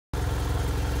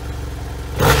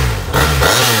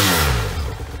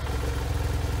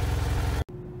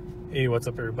Hey, what's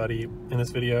up everybody? In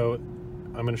this video,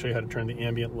 I'm going to show you how to turn the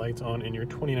ambient lights on in your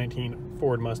 2019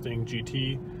 Ford Mustang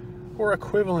GT or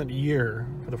equivalent year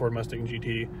for the Ford Mustang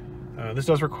GT. This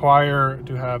does require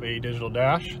to have a digital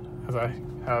dash, as I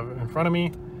have in front of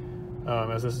me,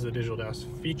 as this is a digital dash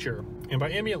feature. And by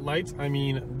ambient lights, I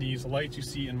mean these lights you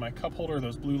see in my cup holder,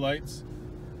 those blue lights.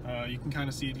 You can kind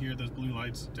of see it here, those blue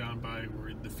lights down by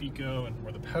where the feet go and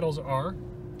where the pedals are,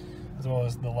 as well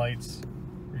as the lights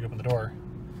where you open the door.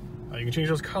 You can change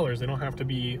those colors. They don't have to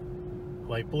be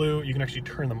light blue. You can actually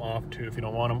turn them off too if you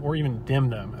don't want them, or even dim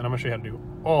them. And I'm gonna show you how to do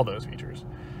all those features.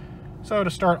 So to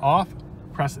start off,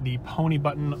 press the pony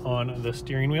button on the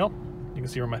steering wheel. You can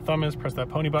see where my thumb is, press that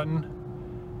pony button,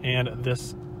 and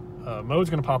this mode's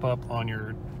gonna pop up on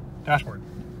your dashboard.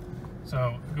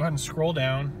 So go ahead and scroll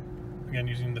down, again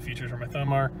using the features where my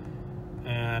thumb are,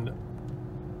 and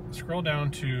scroll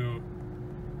down to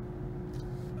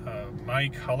my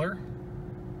color.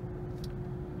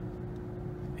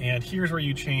 And here's where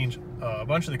you change a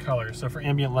bunch of the colors. So for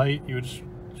ambient light, you would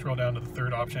scroll down to the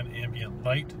third option, ambient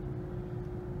light.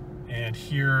 And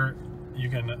here you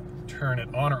can turn it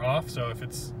on or off. So if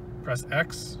it's press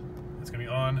X, it's gonna be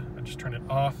on. I just turn it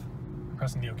off,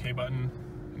 pressing the OK button.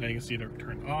 And now you can see they're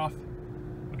turned off.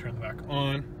 We'll turn them back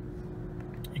on.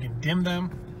 You can dim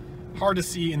them. Hard to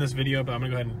see in this video, but I'm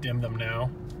gonna go ahead and dim them now.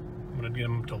 I'm gonna get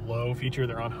them to low feature,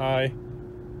 they're on high.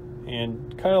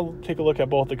 And kind of take a look at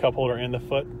both the cup holder and the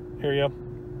foot area.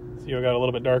 See, I got a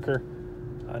little bit darker.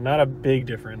 Not a big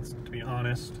difference, to be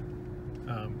honest,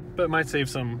 but it might save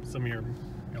some of your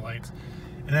lights.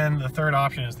 And then the third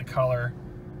option is the color.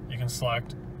 You can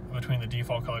select between the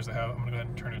default colors I have. I'm gonna go ahead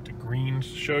and turn it to green to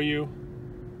show you.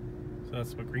 So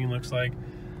that's what green looks like.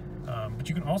 But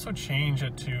you can also change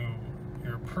it to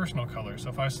your personal color. So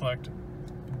if I select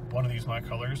one of these my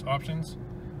colors options,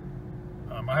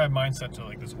 I have mine set to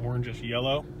like this orangish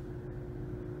yellow.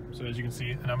 So as you can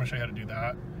see, and I'm gonna show you how to do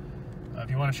that. If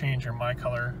you wanna change your my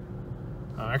color,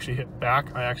 actually hit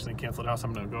back. I actually canceled it out, so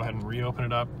I'm gonna go ahead and reopen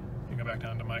it up and go back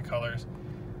down to my colors.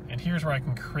 And here's where I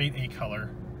can create a color.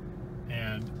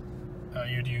 And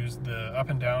you'd use the up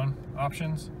and down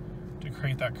options to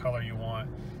create that color you want.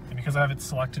 And because I have it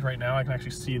selected right now, I can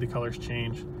actually see the colors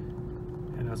change.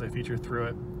 And as I feature through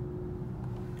it,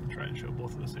 I'll try and show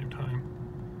both at the same time.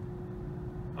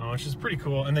 Which is pretty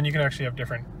cool. And then you can actually have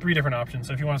three different options.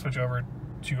 So if you want to switch over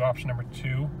to option number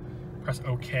 2, press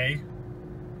OK,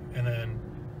 and then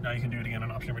now you can do it again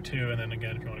on option number 2, and then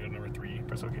again if you want to go to number 3,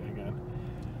 press OK again.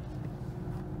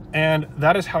 And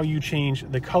that is how you change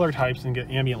the color types and get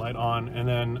ambient light on. And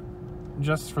then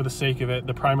just for the sake of it,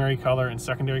 the primary color and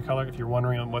secondary color, if you're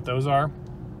wondering what those are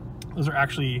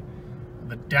actually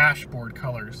the dashboard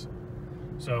colors.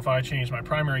 So if I change my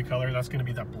primary color, that's going to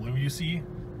be that blue you see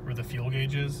where the fuel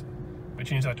gauge is. If I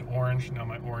change that to orange, now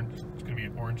my orange is going to be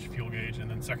an orange fuel gauge, and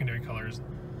then secondary colors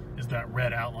is that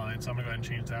red outline. So I'm going to go ahead and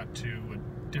change that to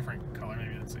a different color.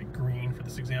 Maybe let's say green for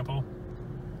this example.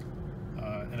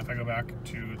 And if I go back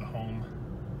to the home,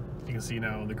 you can see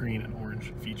now the green and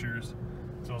orange features,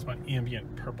 as well as my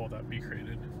ambient purple that we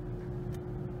created.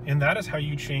 And that is how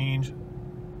you change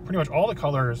pretty much all the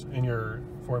colors in your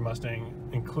Ford Mustang,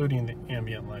 including the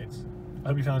ambient lights. I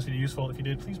hope you found this video useful. If you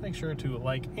did, please make sure to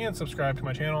like and subscribe to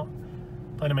my channel.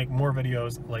 I plan to make more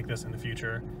videos like this in the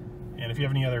future. And if you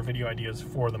have any other video ideas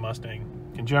for the Mustang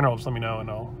in general, just let me know and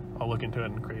I'll look into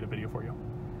it and create a video for you.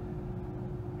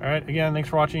 All right, again, thanks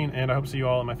for watching, and I hope to see you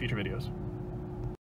all in my future videos.